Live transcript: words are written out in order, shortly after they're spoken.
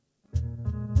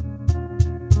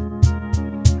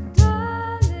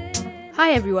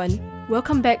Hi everyone,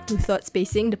 welcome back to Third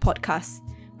Spacing, the podcast,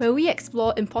 where we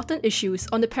explore important issues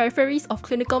on the peripheries of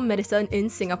clinical medicine in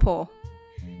Singapore.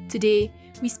 Today,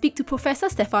 we speak to Professor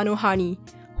Stefano Harney,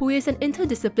 who is an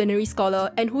interdisciplinary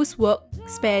scholar and whose work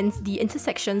spans the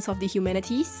intersections of the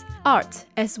humanities, art,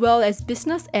 as well as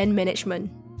business and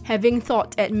management. Having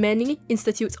taught at many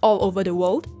institutes all over the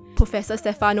world, Professor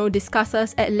Stefano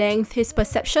discusses at length his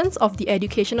perceptions of the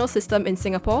educational system in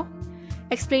Singapore,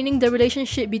 explaining the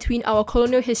relationship between our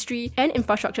colonial history and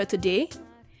infrastructure today.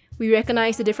 We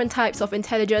recognize the different types of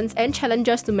intelligence and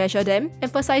challenges to measure them,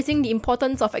 emphasizing the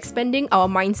importance of expanding our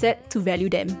mindset to value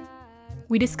them.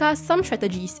 We discuss some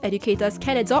strategies educators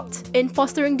can adopt in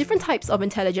fostering different types of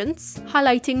intelligence,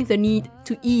 highlighting the need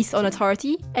to ease on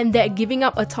authority and that giving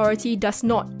up authority does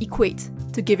not equate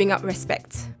to giving up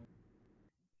respect.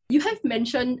 You have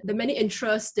mentioned the many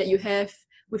interests that you have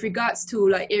with regards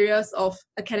to areas of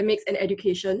academics and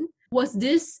education. Was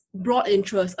this broad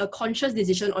interest a conscious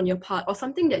decision on your part or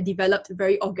something that developed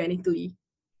very organically?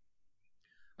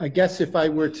 I guess if I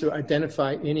were to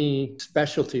identify any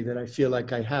specialty that I feel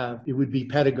like I have, it would be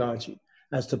pedagogy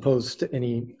as opposed to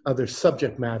any other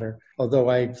subject matter, although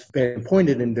I've been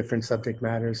appointed in different subject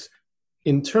matters.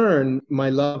 In turn,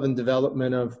 my love and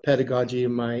development of pedagogy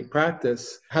in my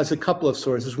practice has a couple of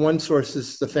sources. One source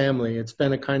is the family. It's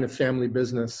been a kind of family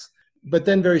business. But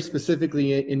then very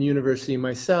specifically in university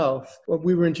myself,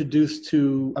 we were introduced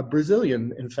to a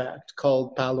Brazilian, in fact,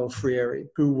 called Paulo Freire,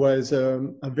 who was a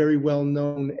very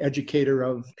well-known educator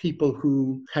of people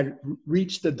who had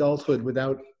reached adulthood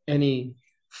without any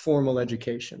formal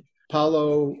education.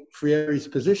 Paulo Freire's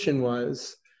position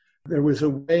was there was a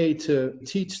way to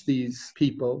teach these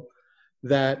people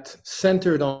that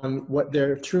centered on what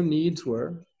their true needs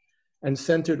were and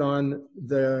centered on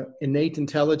the innate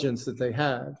intelligence that they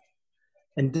had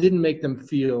and didn't make them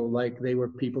feel like they were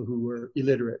people who were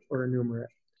illiterate or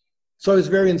innumerate. So I was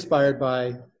very inspired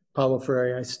by Paulo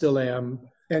Freire. I still am.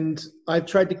 And I've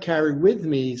tried to carry with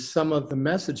me some of the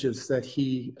messages that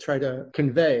he tried to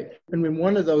convey. And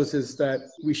one of those is that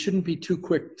we shouldn't be too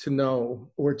quick to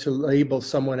know or to label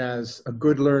someone as a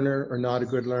good learner or not a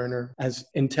good learner, as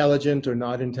intelligent or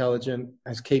not intelligent,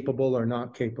 as capable or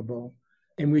not capable.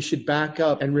 And we should back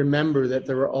up and remember that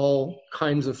there are all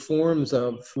kinds of forms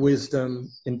of wisdom,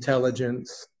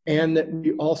 intelligence, and that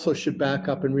we also should back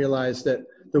up and realize that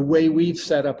the way we've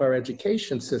set up our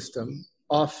education system,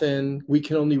 often we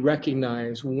can only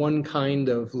recognize one kind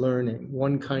of learning,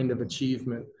 one kind of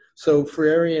achievement. So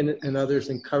Freire and others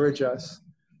encourage us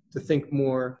to think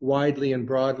more widely and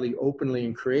broadly, openly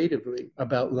and creatively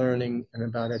about learning and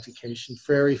about education.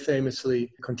 Freire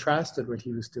famously contrasted what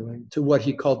he was doing to what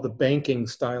he called the banking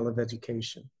style of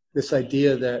education. This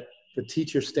idea that the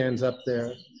teacher stands up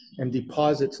there and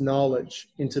deposits knowledge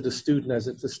into the student as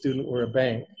if the student were a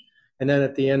bank. And then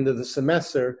at the end of the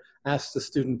semester, asks the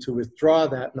student to withdraw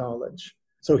that knowledge.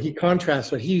 So he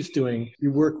contrasts what he's doing.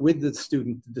 You work with the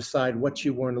student to decide what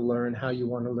you want to learn, how you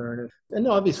want to learn it. And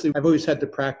obviously, I've always had to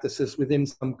practice this within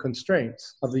some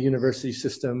constraints of the university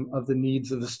system, of the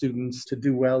needs of the students to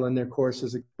do well in their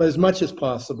courses. But as much as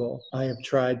possible, I have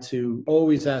tried to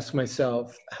always ask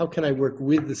myself, how can I work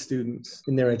with the students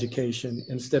in their education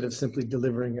instead of simply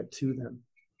delivering it to them?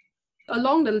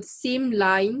 Along the same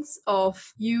lines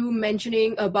of you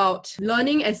mentioning about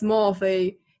learning as more of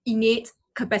a innate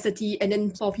capacity and then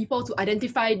for people to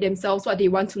identify themselves what they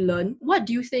want to learn, what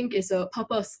do you think is a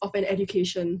purpose of an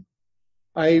education?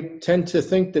 I tend to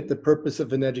think that the purpose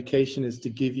of an education is to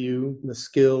give you the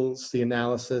skills, the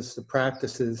analysis, the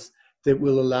practices that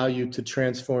will allow you to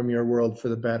transform your world for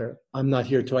the better. I'm not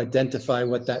here to identify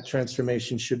what that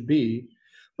transformation should be,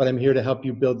 but I'm here to help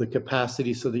you build the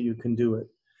capacity so that you can do it.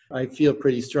 I feel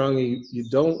pretty strongly you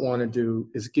don't want to do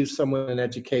is give someone an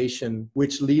education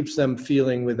which leaves them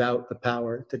feeling without the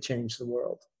power to change the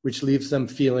world, which leaves them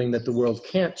feeling that the world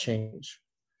can't change,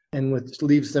 and which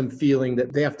leaves them feeling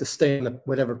that they have to stay on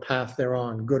whatever path they're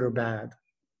on, good or bad.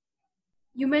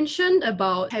 You mentioned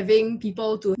about having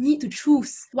people to need to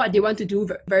choose what they want to do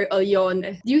very early on.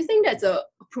 Do you think that's an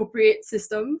appropriate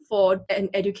system for an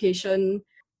education?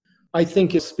 I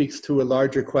think it speaks to a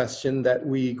larger question that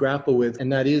we grapple with, and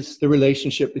that is the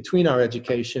relationship between our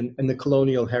education and the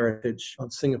colonial heritage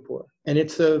of Singapore. And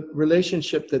it's a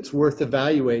relationship that's worth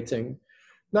evaluating,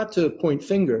 not to point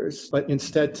fingers, but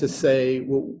instead to say,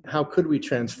 well, how could we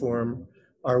transform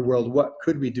our world? What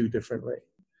could we do differently?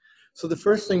 So the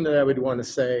first thing that I would want to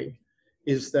say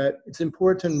is that it's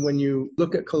important when you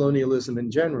look at colonialism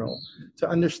in general to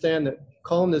understand that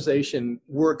colonization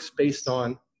works based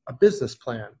on a business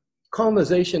plan.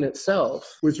 Colonization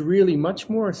itself was really much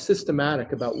more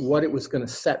systematic about what it was going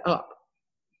to set up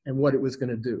and what it was going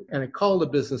to do. And I call it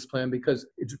a business plan because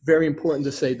it's very important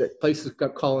to say that places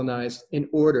got colonized in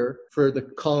order for the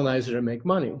colonizer to make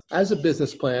money. As a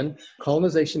business plan,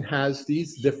 colonization has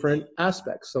these different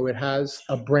aspects. So it has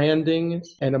a branding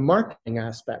and a marketing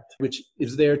aspect, which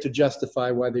is there to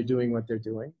justify why they're doing what they're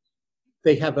doing.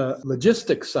 They have a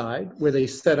logistics side where they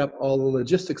set up all the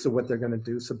logistics of what they're going to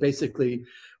do. So basically,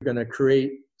 we're going to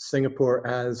create Singapore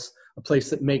as a place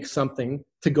that makes something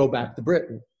to go back to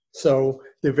Britain. So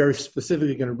they're very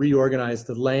specifically going to reorganize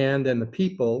the land and the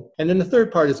people. And then the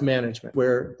third part is management,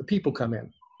 where the people come in.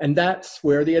 And that's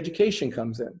where the education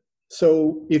comes in.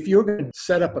 So if you're going to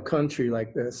set up a country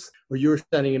like this, or you're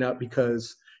setting it up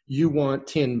because you want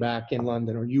tin back in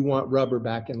London, or you want rubber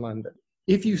back in London,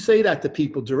 if you say that to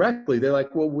people directly, they're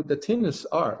like, well, the tin is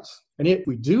ours. And if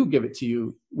we do give it to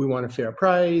you, we want a fair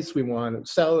price, we want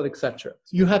to sell it, etc.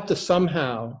 You have to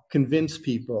somehow convince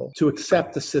people to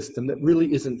accept a system that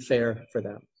really isn't fair for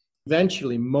them.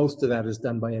 Eventually, most of that is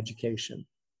done by education.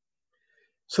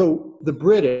 So the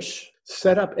British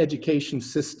set up education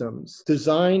systems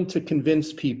designed to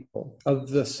convince people of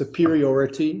the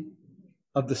superiority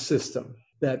of the system,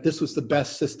 that this was the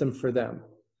best system for them.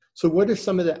 So what are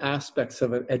some of the aspects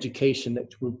of an education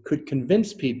that could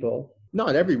convince people?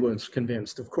 Not everyone's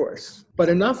convinced, of course, but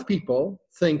enough people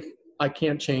think, I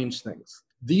can't change things.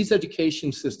 These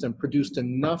education systems produced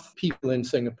enough people in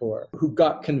Singapore who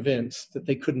got convinced that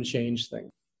they couldn't change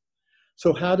things.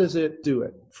 So how does it do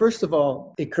it? First of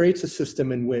all, it creates a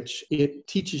system in which it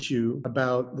teaches you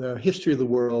about the history of the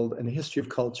world and the history of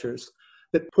cultures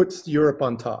that puts Europe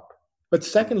on top. But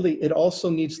secondly, it also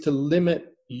needs to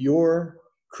limit your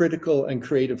critical and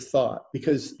creative thought,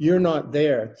 because you're not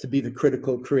there to be the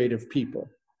critical, creative people.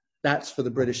 That's for the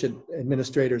British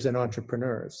administrators and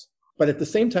entrepreneurs. But at the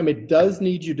same time, it does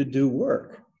need you to do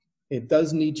work. It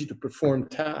does need you to perform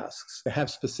tasks, to have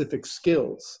specific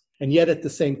skills. And yet at the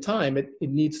same time, it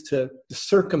needs to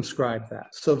circumscribe that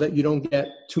so that you don't get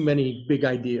too many big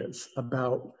ideas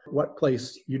about what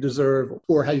place you deserve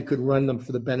or how you could run them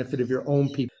for the benefit of your own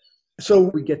people. So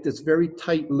we get this very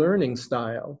tight learning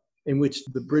style in which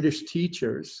the British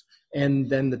teachers and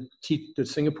then the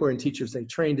Singaporean teachers they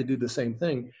train to do the same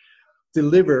thing,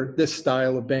 deliver this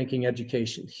style of banking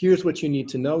education. Here's what you need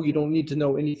to know. You don't need to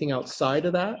know anything outside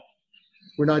of that.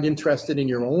 We're not interested in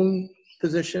your own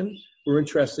position. We're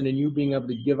interested in you being able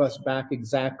to give us back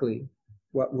exactly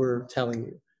what we're telling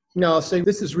you. Now, I'll say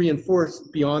this is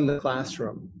reinforced beyond the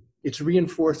classroom. It's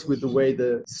reinforced with the way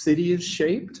the city is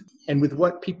shaped and with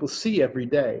what people see every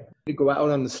day. To go out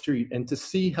on the street and to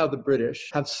see how the British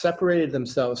have separated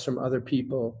themselves from other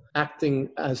people acting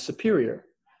as superior,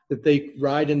 that they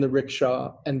ride in the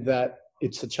rickshaw and that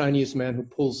it's a Chinese man who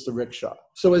pulls the rickshaw.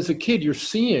 So as a kid, you're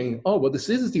seeing, oh, well, this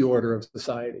is the order of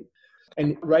society.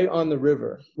 And right on the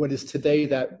river, what is today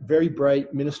that very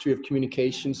bright Ministry of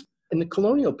Communications, in the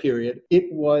colonial period, it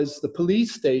was the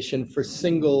police station for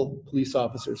single police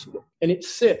officers. And it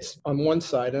sits on one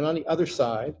side, and on the other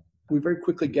side, we very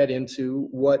quickly get into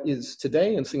what is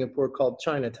today in Singapore called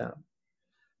Chinatown.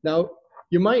 Now,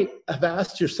 you might have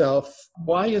asked yourself,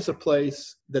 why is a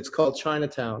place that's called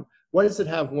Chinatown, why does it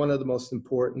have one of the most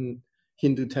important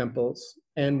Hindu temples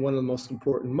and one of the most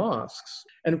important mosques?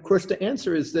 And of course, the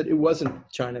answer is that it wasn't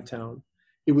Chinatown.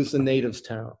 It was the natives'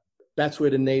 town. That's where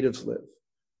the natives live.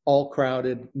 All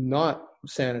crowded, not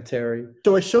sanitary.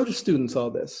 So I show the students all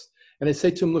this. And I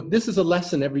say to them, look, this is a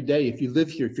lesson every day if you live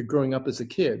here, if you're growing up as a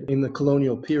kid in the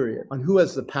colonial period, on who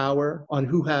has the power, on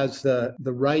who has the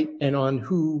right, and on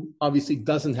who obviously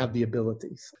doesn't have the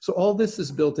abilities. So all this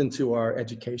is built into our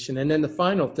education. And then the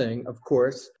final thing, of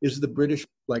course, is the British,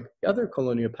 like other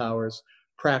colonial powers,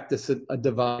 practice a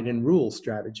divide and rule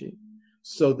strategy.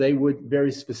 So they would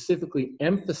very specifically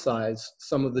emphasize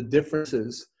some of the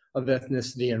differences of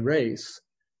ethnicity and race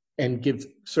and give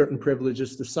certain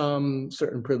privileges to some,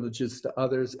 certain privileges to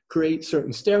others, create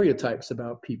certain stereotypes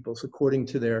about people according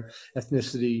to their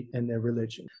ethnicity and their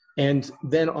religion, and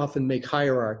then often make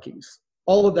hierarchies.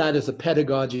 All of that is a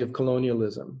pedagogy of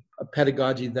colonialism, a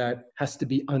pedagogy that has to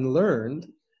be unlearned.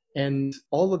 And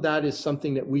all of that is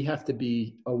something that we have to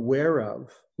be aware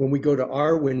of when we go to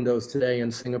our windows today in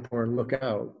Singapore and look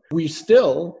out. We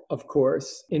still, of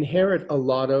course, inherit a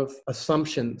lot of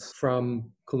assumptions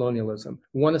from colonialism.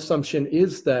 One assumption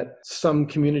is that some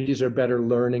communities are better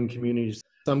learning communities.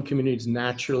 Some communities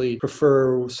naturally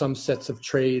prefer some sets of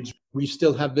trades. We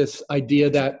still have this idea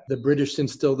that the British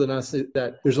instilled in us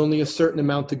that there's only a certain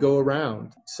amount to go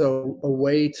around. So a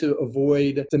way to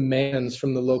avoid demands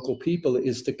from the local people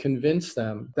is to convince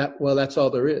them that, well, that's all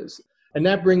there is. And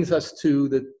that brings us to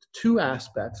the two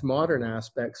aspects, modern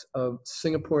aspects of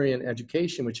Singaporean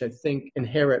education, which I think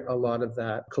inherit a lot of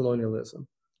that colonialism.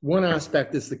 One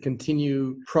aspect is the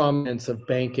continued prominence of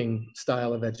banking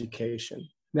style of education.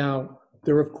 Now,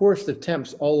 there are, of course,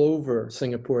 attempts all over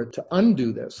Singapore to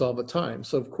undo this all the time.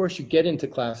 So, of course, you get into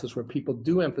classes where people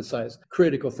do emphasize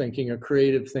critical thinking or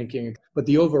creative thinking, but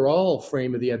the overall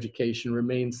frame of the education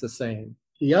remains the same.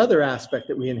 The other aspect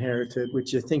that we inherited,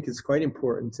 which I think is quite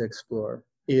important to explore,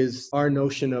 is our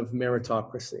notion of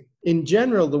meritocracy. In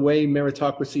general, the way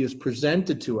meritocracy is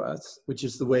presented to us, which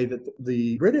is the way that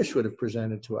the British would have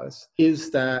presented to us,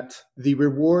 is that the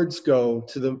rewards go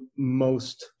to the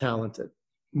most talented.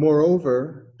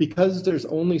 Moreover, because there's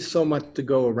only so much to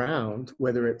go around,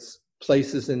 whether it's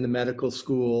places in the medical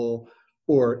school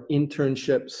or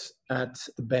internships at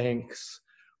the banks,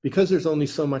 because there's only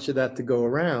so much of that to go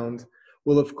around,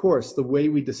 well, of course, the way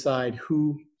we decide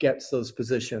who gets those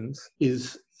positions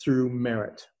is through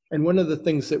merit. And one of the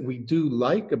things that we do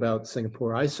like about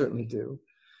Singapore, I certainly do,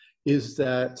 is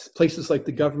that places like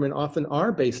the government often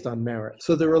are based on merit.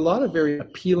 So there are a lot of very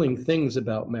appealing things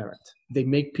about merit. They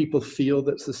make people feel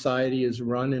that society is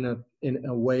run in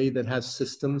a way that has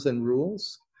systems and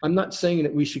rules. I'm not saying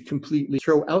that we should completely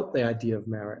throw out the idea of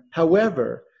merit.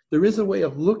 However, there is a way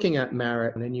of looking at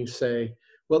merit, and you say,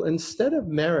 well, instead of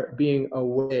merit being a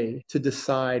way to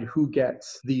decide who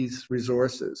gets these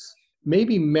resources,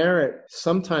 maybe merit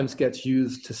sometimes gets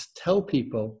used to tell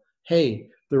people, hey,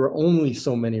 there are only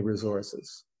so many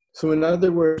resources. So in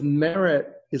other words,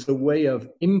 merit is a way of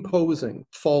imposing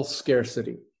false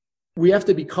scarcity. We have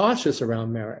to be cautious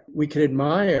around merit. We can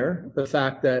admire the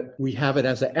fact that we have it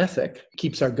as an ethic,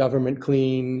 keeps our government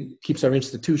clean, keeps our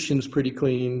institutions pretty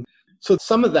clean. So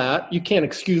some of that, you can't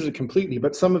excuse it completely,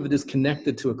 but some of it is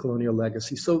connected to a colonial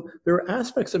legacy. So there are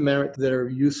aspects of merit that are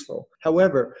useful.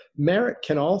 However, merit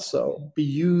can also be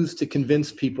used to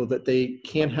convince people that they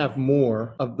can't have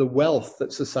more of the wealth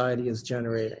that society is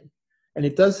generating. And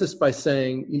it does this by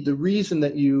saying the reason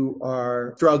that you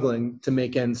are struggling to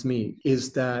make ends meet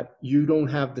is that you don't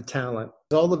have the talent.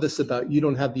 All of this about you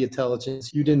don't have the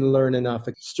intelligence, you didn't learn enough.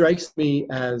 It strikes me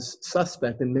as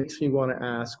suspect and makes me want to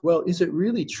ask, well, is it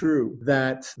really true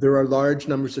that there are large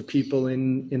numbers of people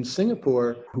in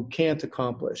Singapore who can't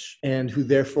accomplish and who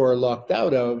therefore are locked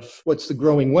out of what's the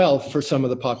growing wealth for some of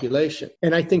the population?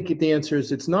 And I think the answer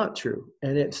is it's not true.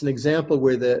 And it's an example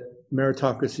where the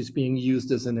meritocracy is being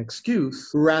used as an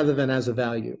excuse rather than as a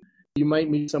value. You might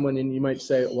meet someone and you might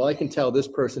say, well, I can tell this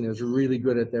person is really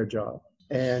good at their job.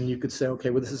 And you could say, okay,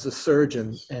 well, this is a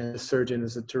surgeon, and a surgeon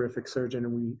is a terrific surgeon,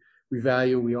 and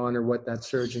we honor what that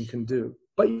surgeon can do.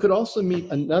 But you could also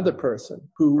meet another person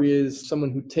who is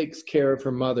someone who takes care of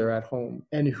her mother at home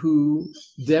and who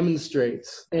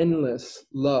demonstrates endless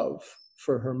love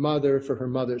for her mother, for her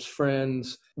mother's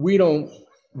friends. We don't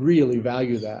really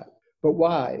value that. But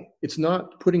why? It's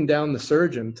not putting down the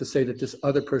surgeon to say that this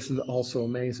other person is also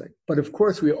amazing. But of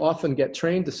course, we often get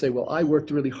trained to say, well, I worked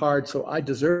really hard, so I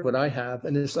deserve what I have,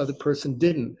 and this other person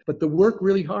didn't. But the work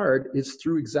really hard is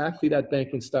through exactly that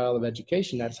banking style of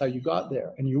education. That's how you got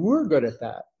there. And you were good at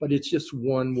that. But it's just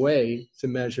one way to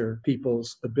measure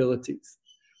people's abilities.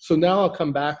 So now I'll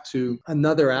come back to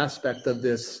another aspect of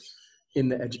this in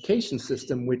the education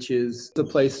system, which is the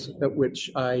place at which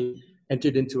I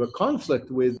entered into a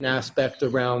conflict with an aspect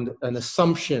around an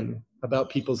assumption about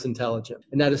people's intelligence.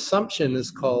 And that assumption is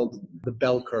called the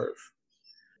bell curve.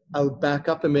 I'll back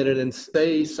up a minute and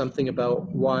say something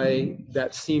about why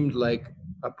that seemed like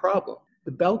a problem.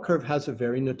 The bell curve has a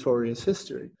very notorious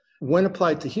history. When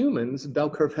applied to humans, the bell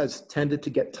curve has tended to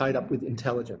get tied up with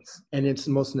intelligence. And its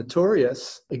most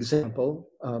notorious example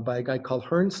by a guy called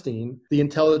Herrnstein, the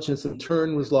intelligence in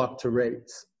turn was locked to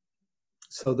race.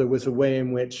 So there was a way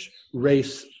in which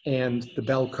race and the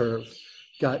bell curve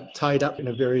got tied up in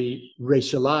a very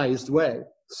racialized way.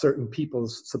 Certain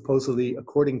peoples, supposedly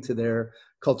according to their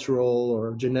cultural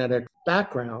or genetic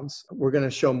backgrounds, were going to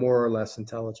show more or less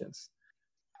intelligence.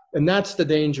 And that's the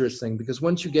dangerous thing, because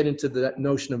once you get into that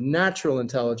notion of natural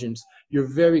intelligence, you're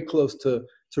very close to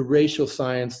racial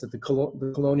science that the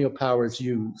colonial powers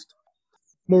used.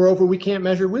 Moreover, we can't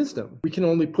measure wisdom. We can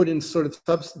only put in sort of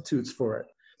substitutes for it.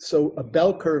 So a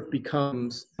bell curve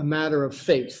becomes a matter of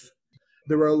faith.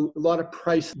 There are a lot of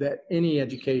price that any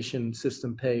education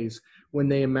system pays when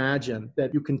they imagine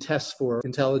that you can test for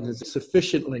intelligence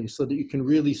sufficiently so that you can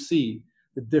really see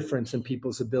the difference in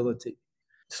people's ability.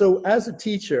 So as a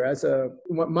teacher,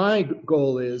 what my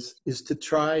goal is to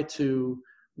try to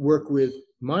work with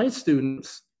my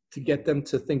students to get them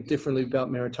to think differently about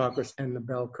meritocracy and the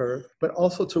bell curve, but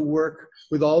also to work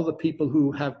with all the people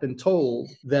who have been told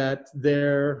that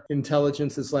their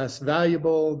intelligence is less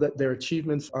valuable, that their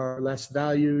achievements are less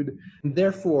valued, and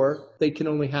therefore they can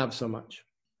only have so much.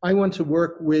 I want to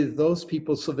work with those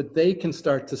people so that they can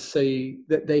start to say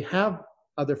that they have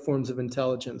other forms of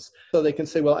intelligence. So they can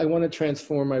say, well, I want to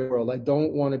transform my world. I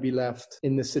don't want to be left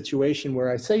in this situation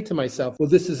where I say to myself, well,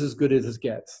 this is as good as it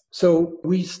gets. So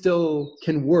we still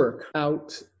can work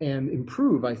out and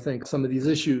improve, I think, some of these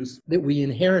issues that we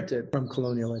inherited from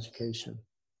colonial education.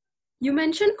 You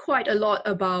mentioned quite a lot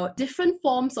about different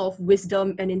forms of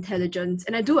wisdom and intelligence,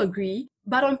 and I do agree.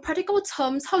 But on practical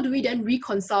terms, how do we then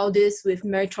reconcile this with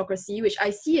meritocracy, which I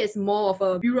see as more of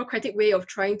a bureaucratic way of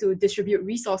trying to distribute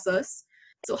resources?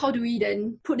 So how do we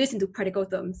then put this into practical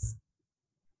terms?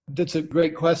 That's a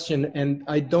great question, and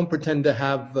I don't pretend to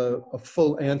have a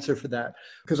full answer for that,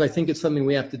 because I think it's something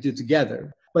we have to do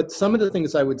together. But some of the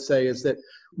things I would say is that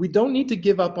we don't need to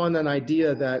give up on an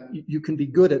idea that you can be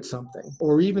good at something,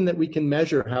 or even that we can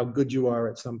measure how good you are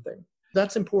at something.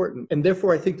 That's important. And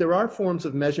therefore, I think there are forms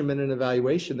of measurement and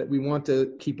evaluation that we want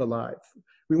to keep alive.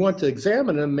 We want to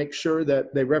examine them, make sure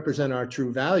that they represent our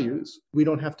true values. We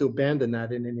don't have to abandon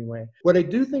that in any way. What I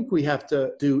do think we have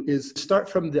to do is start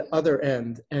from the other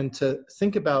end and to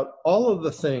think about all of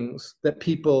the things that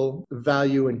people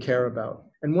value and care about.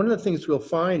 And one of the things we'll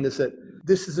find is that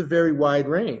this is a very wide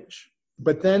range.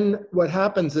 But then what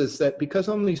happens is that because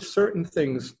only certain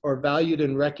things are valued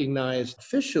and recognized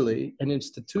officially and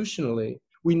institutionally,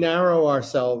 we narrow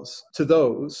ourselves to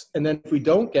those. And then if we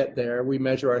don't get there, we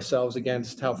measure ourselves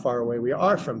against how far away we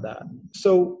are from that.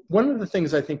 So one of the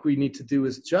things I think we need to do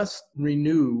is just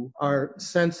renew our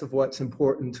sense of what's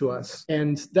important to us.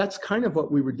 And that's kind of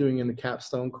what we were doing in the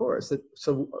capstone course.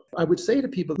 So I would say to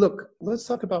people, look, let's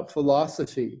talk about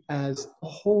philosophy as a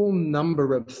whole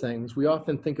number of things. We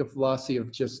often think of philosophy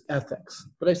of just ethics.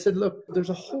 But I said, look, there's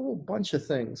a whole bunch of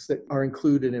things that are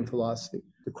included in philosophy.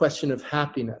 The question of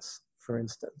happiness, for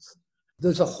instance.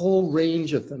 There's a whole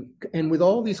range of them. And with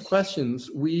all these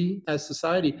questions, we as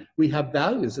society, we have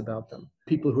values about them.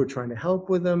 People who are trying to help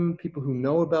with them, people who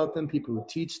know about them, people who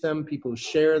teach them, people who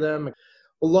share them.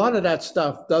 A lot of that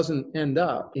stuff doesn't end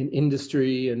up in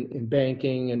industry and in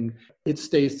banking, and it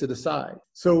stays to the side.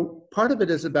 So part of it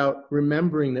is about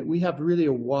remembering that we have really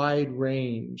a wide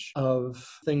range of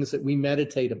things that we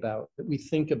meditate about, that we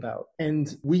think about.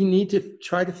 And we need to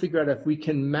try to figure out if we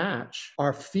can match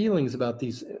our feelings about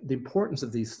the importance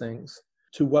of these things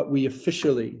to what we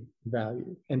officially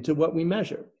value and to what we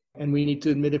measure. And we need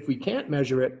to admit if we can't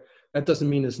measure it, that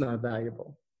doesn't mean it's not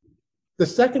valuable. The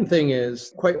second thing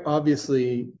is, quite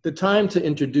obviously, the time to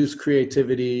introduce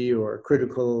creativity or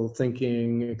critical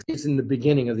thinking is in the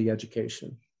beginning of the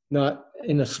education, not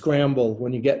in a scramble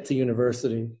when you get to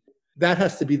university. That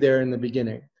has to be there in the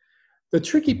beginning. The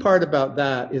tricky part about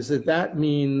that is that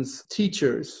means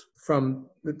teachers, from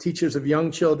the teachers of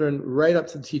young children right up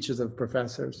to the teachers of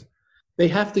professors, they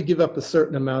have to give up a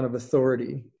certain amount of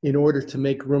authority in order to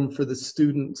make room for the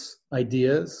students'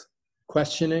 ideas,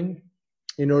 questioning,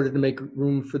 in order to make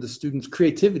room for the students'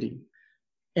 creativity.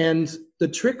 And the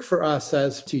trick for us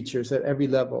as teachers at every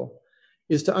level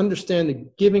is to understand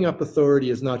that giving up authority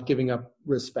is not giving up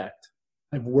respect.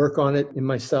 I work on it in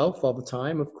myself all the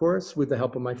time, of course, with the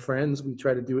help of my friends. We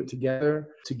try to do it together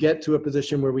to get to a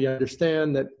position where we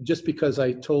understand that just because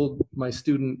I told my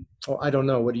student, oh, I don't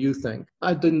know, what do you think?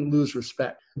 I didn't lose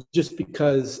respect. Just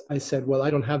because I said, well, I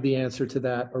don't have the answer to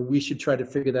that, or we should try to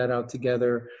figure that out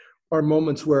together, are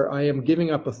moments where I am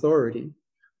giving up authority,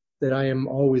 that I am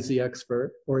always the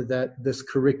expert, or that this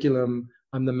curriculum,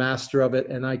 I'm the master of it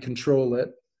and I control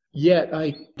it. Yet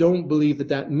I don't believe that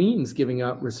that means giving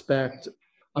up respect.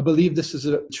 I believe this is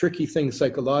a tricky thing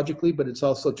psychologically, but it's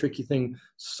also a tricky thing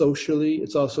socially.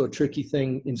 It's also a tricky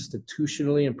thing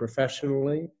institutionally and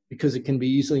professionally, because it can be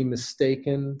easily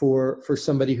mistaken for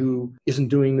somebody who isn't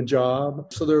doing the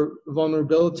job. So there are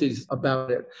vulnerabilities about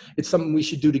it. It's something we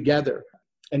should do together.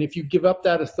 And if you give up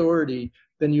that authority,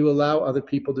 then you allow other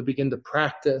people to begin to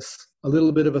practice a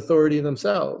little bit of authority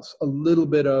themselves, a little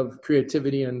bit of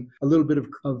creativity, and a little bit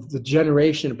of the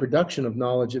generation and production of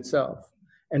knowledge itself.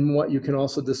 And what you can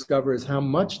also discover is how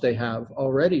much they have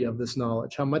already of this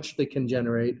knowledge, how much they can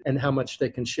generate, and how much they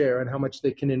can share, and how much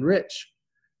they can enrich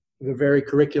the very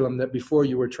curriculum that before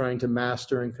you were trying to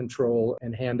master and control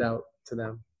and hand out to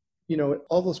them. You know,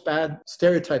 all those bad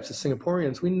stereotypes of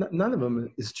Singaporeans, none of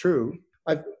them is true.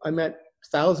 I met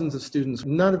thousands of students.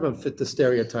 None of them fit the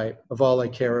stereotype of all I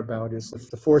care about is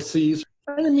the 4 C's.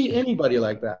 I didn't meet anybody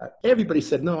like that. Everybody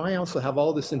said, no, I also have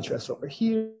all this interest over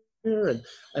here. and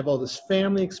I have all this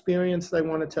family experience that I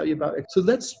want to tell you about. So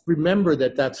let's remember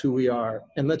that that's who we are,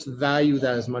 and let's value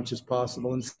that as much as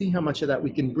possible and see how much of that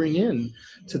we can bring in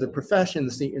to the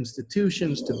professions, the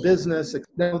institutions, to business.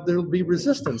 Now, there'll be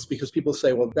resistance because people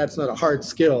say, well, that's not a hard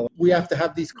skill. We have to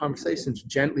have these conversations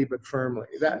gently but firmly.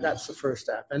 That's the first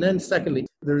step. And then secondly,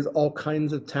 there's all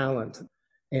kinds of talent.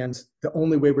 And the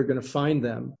only way we're going to find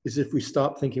them is if we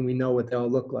stop thinking we know what they all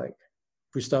look like.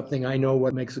 If we stop thinking, I know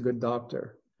what makes a good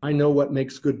doctor. I know what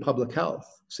makes good public health.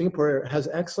 Singapore has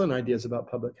excellent ideas about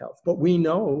public health, but we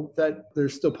know that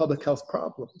there's still public health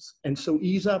problems. And so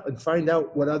ease up and find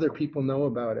out what other people know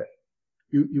about it.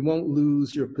 You won't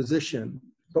lose your position,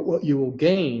 but what you will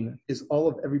gain is all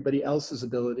of everybody else's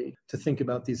ability to think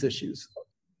about these issues.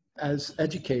 As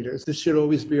educators, this should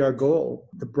always be our goal,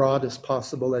 the broadest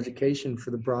possible education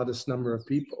for the broadest number of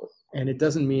people. And it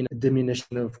doesn't mean a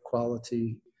diminution of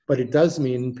quality, but it does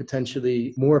mean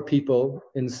potentially more people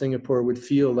in Singapore would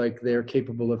feel like they're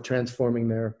capable of transforming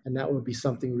there. And that would be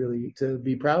something really to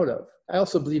be proud of. I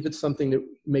also believe it's something that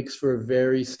makes for a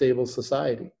very stable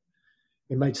society.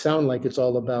 It might sound like it's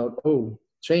all about,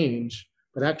 change.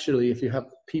 But actually, if you have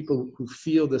people who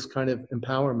feel this kind of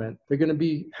empowerment, they're going to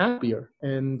be happier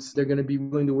and they're going to be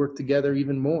willing to work together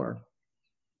even more.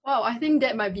 Wow, I think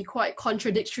that might be quite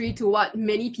contradictory to what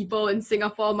many people in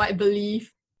Singapore might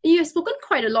believe. You have spoken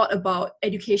quite a lot about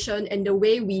education and the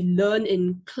way we learn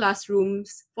in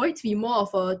classrooms, for it to be more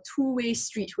of a two-way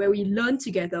street where we learn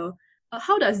together.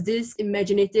 How does this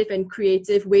imaginative and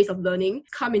creative ways of learning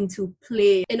come into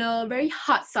play in a very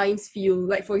hard science field,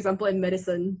 like for example in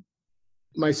medicine?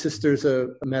 My sister's a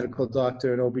medical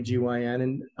doctor, an OBGYN,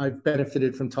 and I've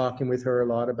benefited from talking with her a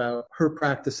lot about her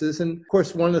practices. And of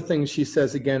course, one of the things she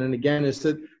says again and again is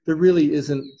that there really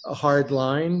isn't a hard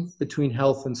line between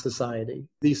health and society.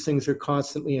 These things are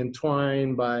constantly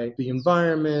entwined by the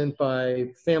environment, by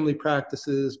family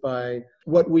practices, by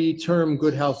what we term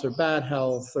good health or bad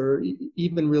health, or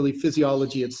even really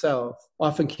physiology itself,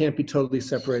 often can't be totally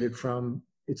separated from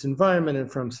its environment and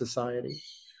from society.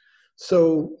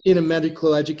 So in a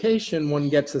medical education, one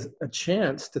gets a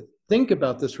chance to think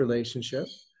about this relationship,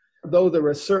 though there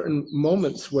are certain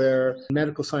moments where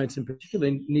medical science in particular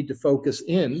need to focus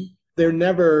in. They're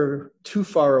never too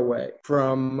far away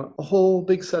from a whole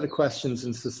big set of questions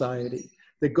in society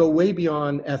that go way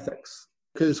beyond ethics.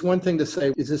 Because it's one thing to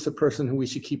say, is this a person who we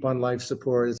should keep on life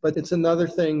support? But it's another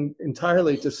thing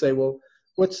entirely to say, well,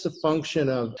 what's the function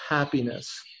of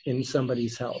happiness in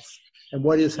somebody's health? And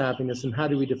what is happiness and how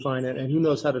do we define it? And who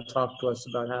knows how to talk to us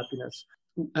about happiness?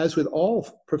 As with all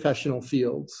professional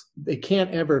fields, they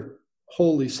can't ever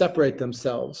wholly separate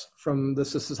themselves from the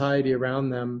society around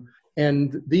them.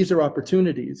 And these are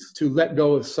opportunities to let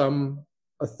go of some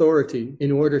authority in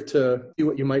order to see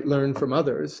what you might learn from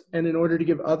others and in order to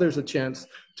give others a chance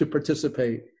to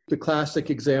participate. The classic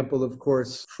example, of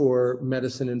course, for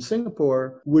medicine in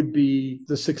Singapore would be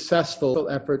the successful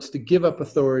efforts to give up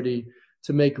authority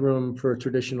to make room for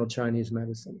traditional Chinese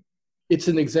medicine. It's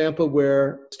an example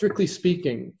where, strictly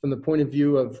speaking, from the point of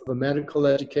view of a medical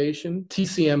education,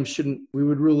 TCM we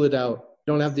would rule it out.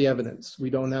 We don't have the evidence.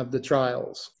 We don't have the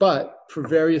trials. But for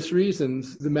various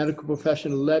reasons, the medical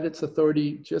profession let its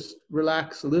authority just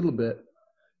relax a little bit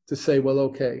to say, well,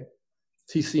 okay,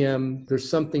 TCM, there's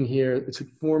something here. It's a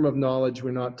form of knowledge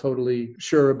we're not totally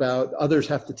sure about. Others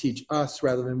have to teach us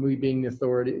rather than we being the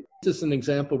authority. This is an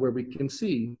example where we can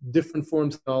see different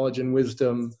forms of knowledge and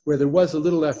wisdom where there was a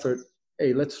little effort.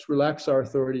 Hey, let's relax our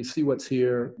authority, see what's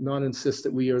here, not insist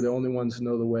that we are the only ones who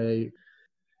know the way.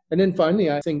 And then finally,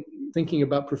 I think thinking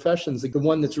about professions, the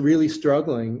one that's really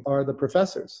struggling are the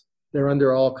professors. They're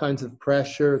under all kinds of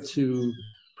pressure to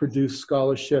produce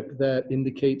scholarship that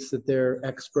indicates that they're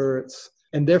experts.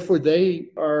 And therefore, they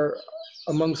are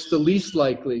amongst the least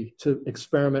likely to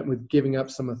experiment with giving up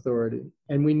some authority.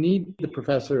 And we need the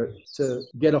professor to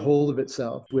get a hold of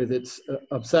itself with its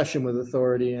obsession with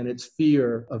authority and its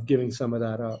fear of giving some of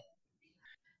that up.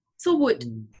 So would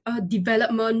a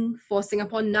development for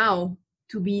Singapore now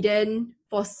to be then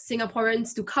for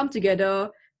Singaporeans to come together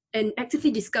and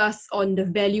actively discuss on the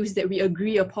values that we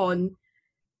agree upon?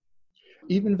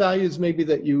 Even values maybe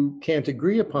that you can't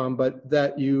agree upon, but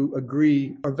that you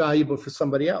agree are valuable for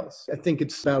somebody else. I think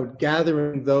it's about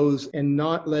gathering those and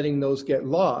not letting those get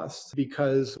lost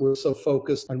because we're so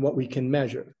focused on what we can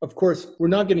measure. Of course, we're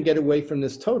not going to get away from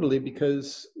this totally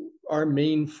because our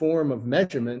main form of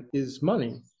measurement is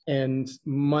money. And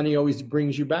money always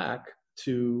brings you back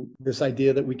to this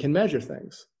idea that we can measure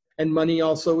things. And money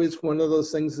also is one of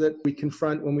those things that we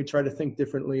confront when we try to think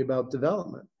differently about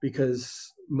development,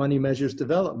 because money measures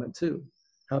development too.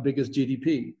 How big is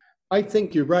GDP? I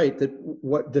think you're right that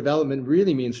what development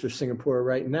really means for Singapore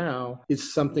right now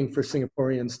is something for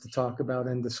Singaporeans to talk about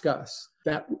and discuss.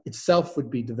 That itself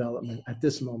would be development at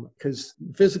this moment, because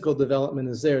physical development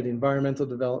is there, the environmental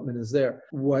development is there.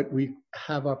 What we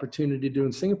have opportunity to do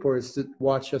in Singapore is to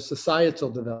watch a societal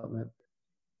development.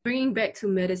 Bringing back to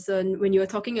medicine, when you were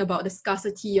talking about the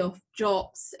scarcity of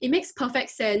jobs, it makes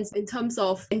perfect sense in terms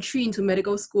of entry into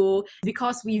medical school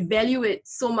because we value it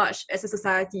so much as a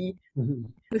society.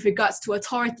 With regards to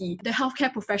authority, the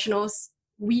healthcare professionals,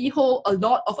 we hold a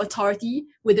lot of authority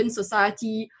within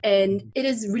society, and it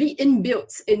is really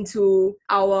inbuilt into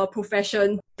our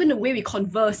profession. Even the way we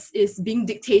converse is being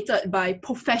dictated by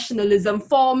professionalism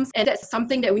forms, and that's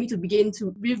something that we need to begin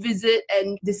to revisit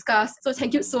and discuss. So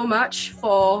thank you so much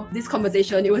for this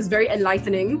conversation. It was very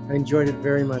enlightening. I enjoyed it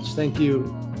very much. Thank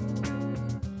you.